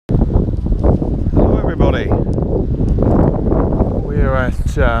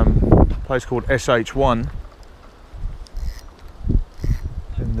place called SH1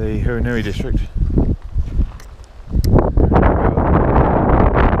 in the Huranui district.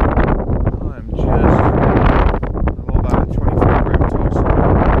 I'm just a lot about 24-gram Tyson.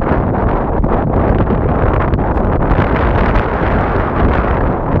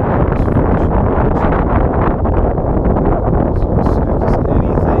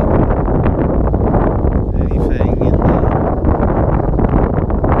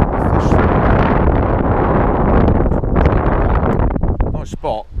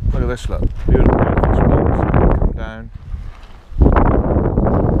 Spot. Look at this, look. Beautiful, beautiful spots. Come down.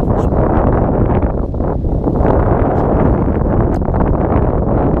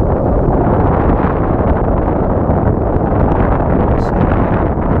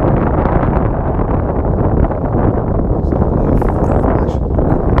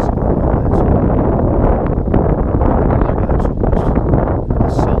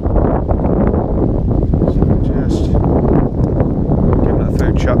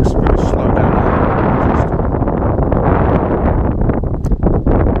 Chucks very slow down.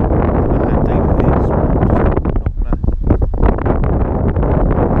 How deep it is. Come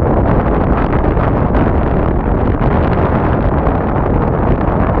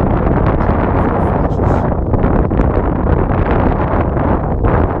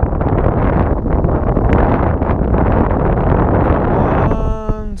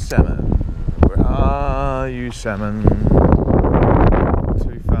on, salmon. Where are you, salmon?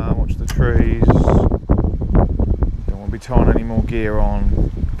 Watch the trees. Don't want to be tying any more gear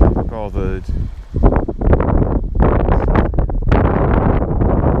on. Can't be bothered. The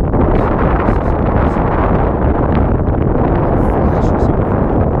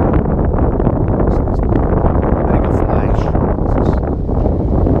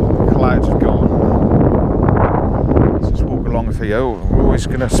clouds have gone. Let's just walk along with you. We're always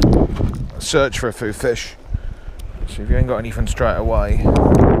going to search for a few fish. So if you ain't got anything straight away,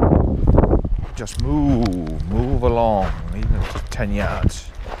 just move along, even if it's 10 yards.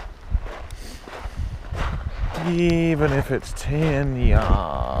 Even if it's 10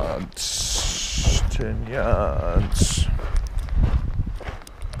 yards. 10 yards.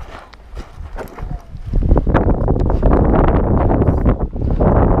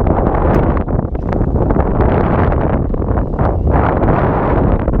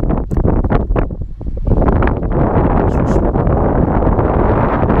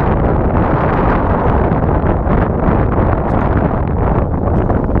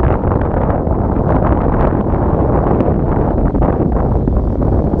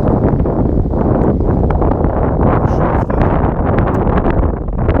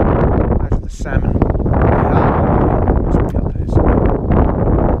 Salmon.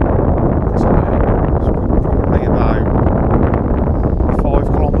 Probably about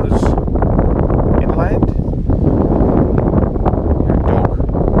 5 kilometres inland. Your dog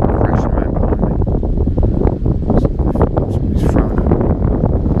crashing around behind me. Somebody's thrown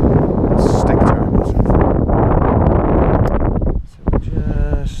a stick to him or something. So we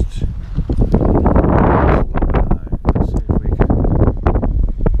just let's see if we can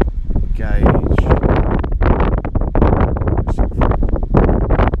gauge something.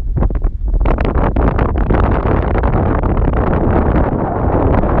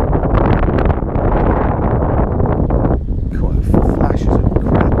 Quite flashes of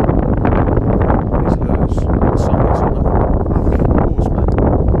crap. These lures, something's on them. Oars, man.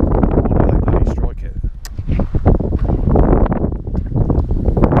 Wonder they bloody strike it. Like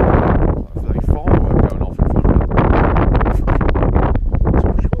a bloody firework going off in front of them.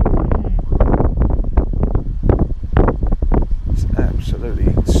 It's absolutely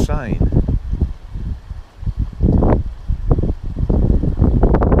insane.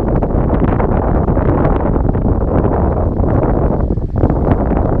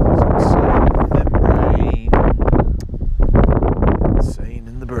 Insane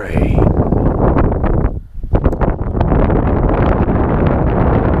in the brain.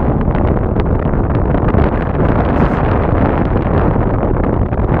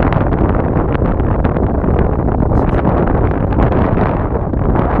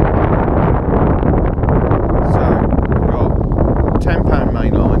 £10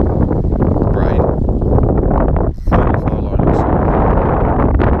 main line, braid, 34 linings,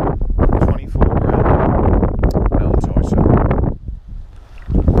 24-gram metal Tyson.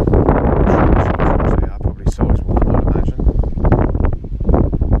 They are probably size 1, I'd imagine.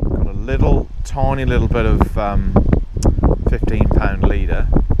 Got a little, tiny little bit of 15-pound leader.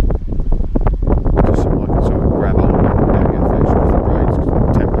 Just something I can sort of grab on and get fish with the braids,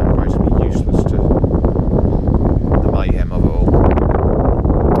 because 10-pound braids would be useless to the mayhem of it all.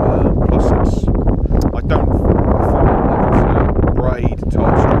 Plus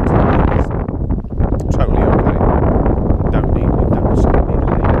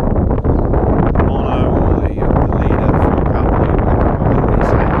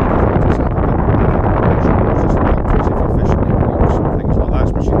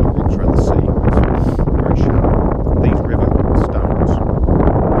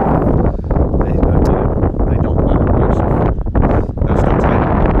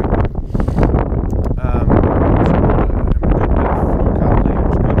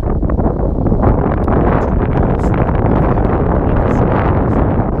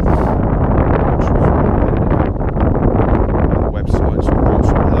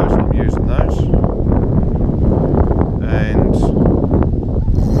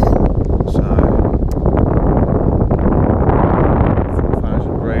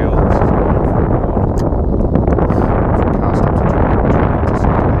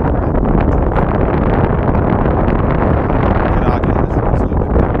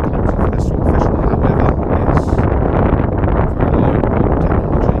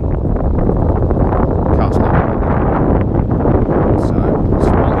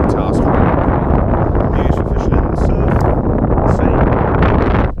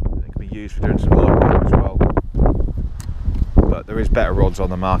rods on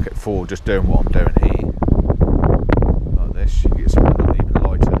the market for just doing what I'm doing here. Like this, you can get something a little even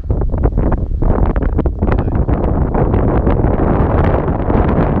lighter.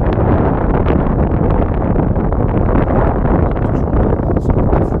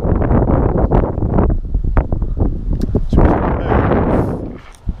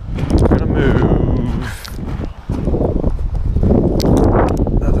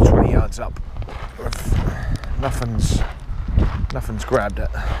 Up. Nothing's grabbed it.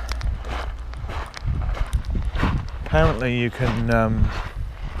 Apparently you can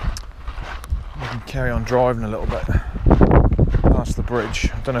carry on driving a little bit past the bridge.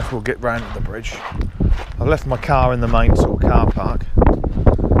 I don't know if we'll get round to the bridge. I've left my car in the main sort of car park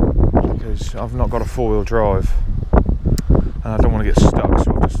because I've not got a four-wheel drive and I don't want to get stuck,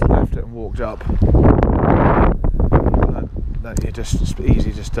 so I've just left it and walked up. That you just, it's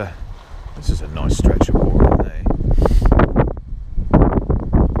easy just to. This is a nice stretch of water in there.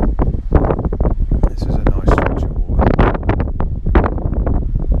 This is a nice stretch of water.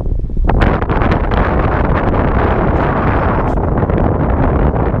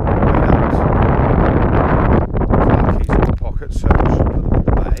 Car keys in my pocket, so I should put them in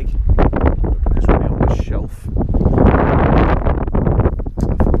the bag. But because we're on this shelf,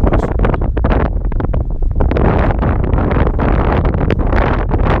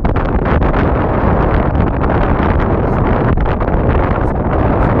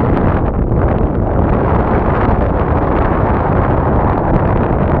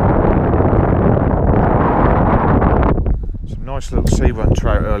 nice little sea run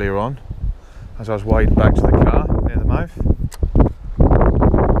trout earlier on as I was wading back to the car near the mouth.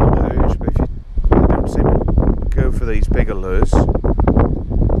 Not huge, but if you don't seem to go for these bigger lures, but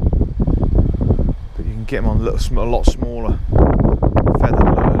you can get them on a lot smaller feathered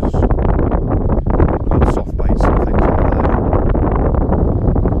lures, little soft baits and things like that.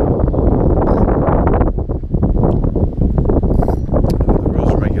 The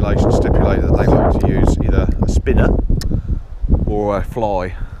rules and regulations stipulate that they like to use either a spinner or a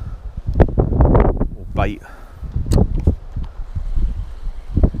fly or bait.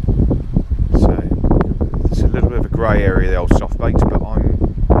 So it's a little bit of a grey area, the old soft baits, but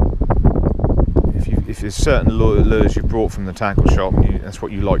if there's certain lures you've brought from the tackle shop and that's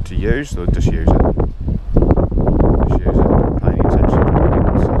what you like to use, then just use it. Just use it, don't pay any attention to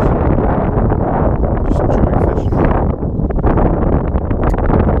what it says. Just enjoy your fishing.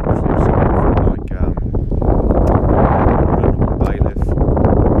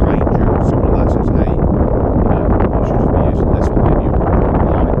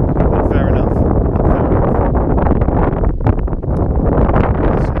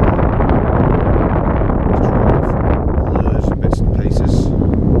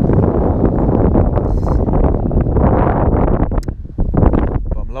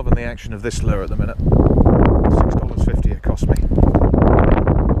 The action of this lure at the minute. $6.50 it cost me.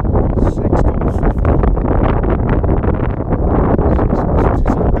 $6.50.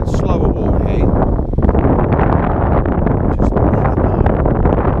 It's a bit slower walk here. Just never know.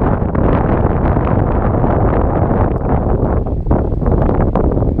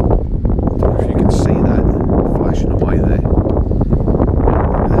 I don't know if you can see that flashing away there.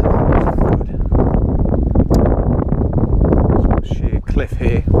 Sheer cliff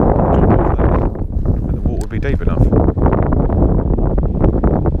here. Be deep enough.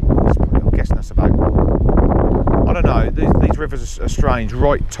 I'm guessing that's about. I don't know. These rivers are strange.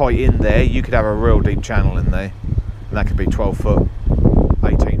 Right tight in there, you could have a real deep channel in there, and that could be 12 foot,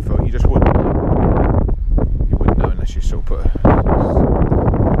 18 foot. You just wouldn't know. You wouldn't know unless you sort of put a mask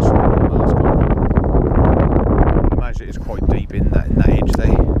on. I imagine it's quite deep in that edge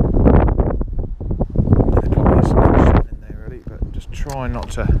there. There probably is some fish in there really, but I'm just trying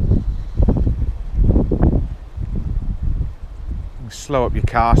not to. Slow up your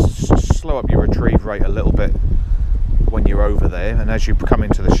cast, slow up your retrieve rate a little bit when you're over there, and as you come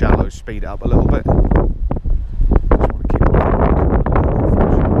into the shallows, speed it up a little bit. Just want to keep it.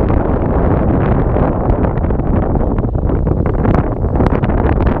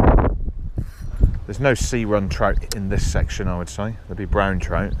 There's no sea run trout in this section, I would say. There'd be brown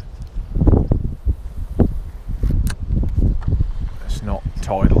trout. It's not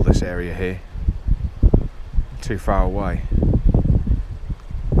tidal, this area here. Too far away.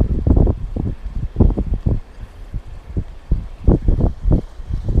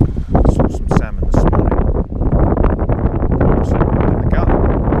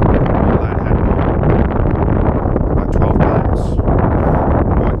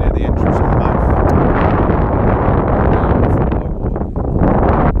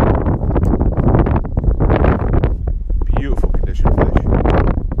 Beautiful condition fish.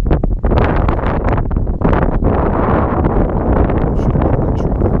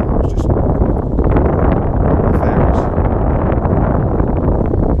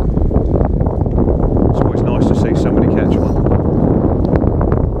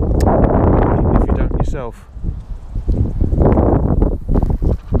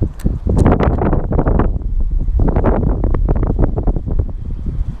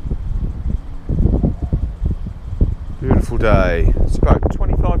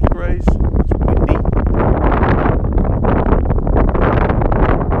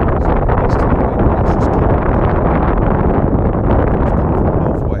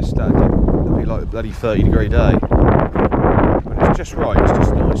 30-degree day, but it's just right. It's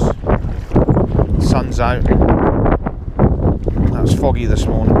just nice. The sun's out. That was foggy this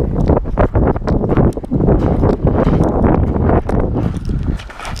morning.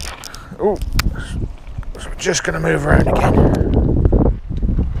 Oh, so we're just going to move around again.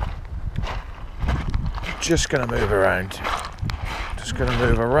 Just going to move around. Just going to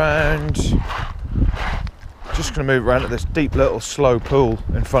move around. Just going to move around at this deep little slow pool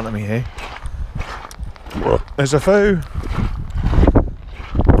in front of me here. There's a few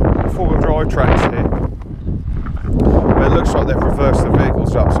four-wheel drive tracks here. But it looks like they've reversed the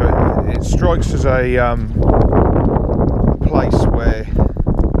vehicles up, so it strikes as a place where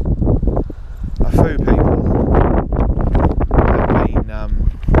a few people have been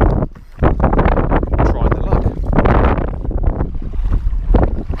trying their luck.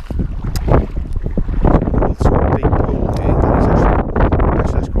 Little sort of deep pool here.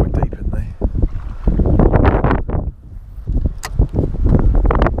 Actually, that's quite deep in there.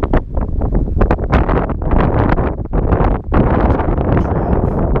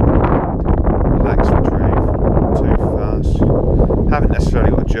 Haven't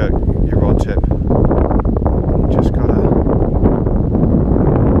necessarily got to jerk your rod tip. You just gotta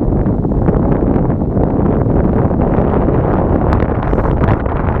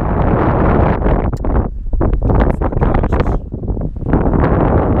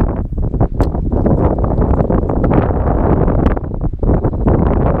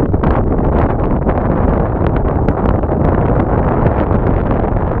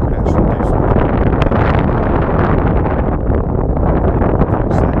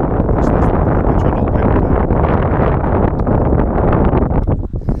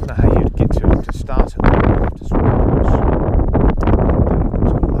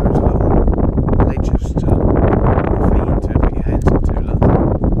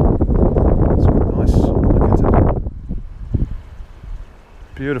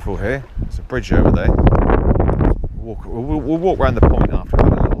beautiful here. There's a bridge over there. We'll walk around the point after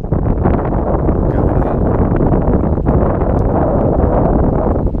we've had a little go here.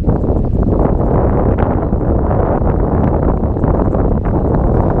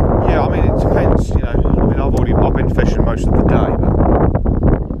 Yeah, I mean it depends. You know, I mean I've been fishing most of the day, but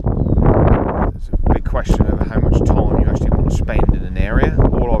it's a big question of how much time you actually want to spend in an area.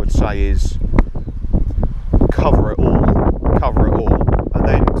 All I would say is cover it all. And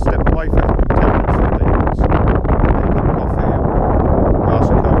then step away for 10 minutes, 15 minutes, take a cup of coffee or a glass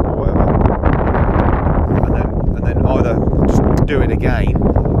of Coke or whatever, and then either just do it again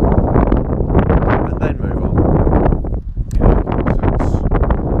and then move on. You know, so it's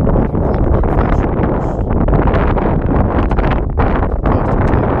like in clockwork fashion.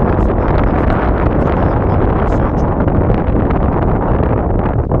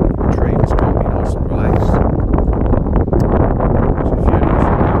 Retrieve, it's got to be nice and relaxed.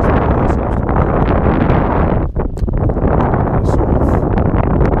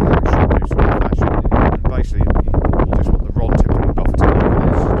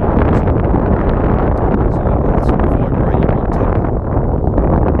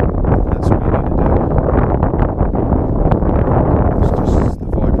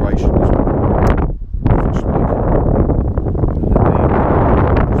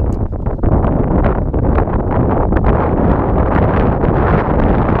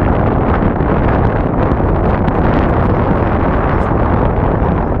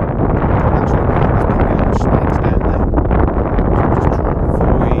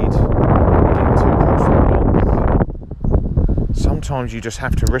 Sometimes you just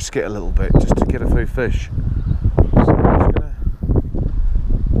have to risk it a little bit just to get a few fish. So I'm just gonna...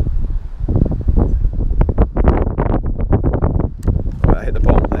 Right, I hit the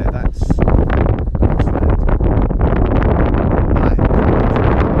bottom there, that's that.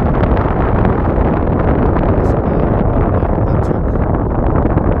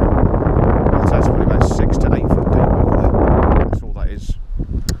 That's probably about 6 to 8 foot deep over there. That's all that is.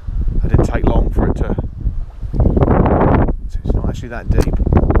 It didn't take long for it to... It's not actually that deep.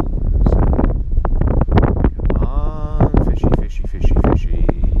 So, come on, fishy, fishy, fishy, fishy.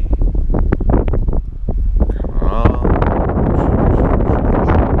 Come on.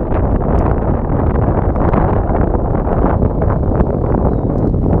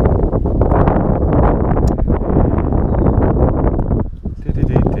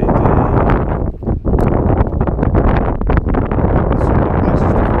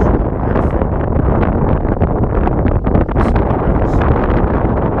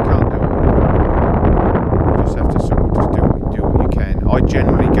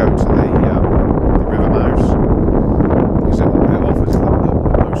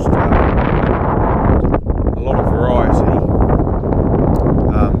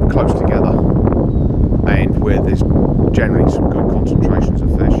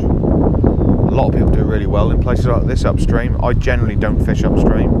 lot of people do really well in places like this upstream. I generally don't fish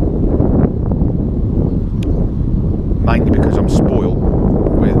upstream, mainly because I'm spoiled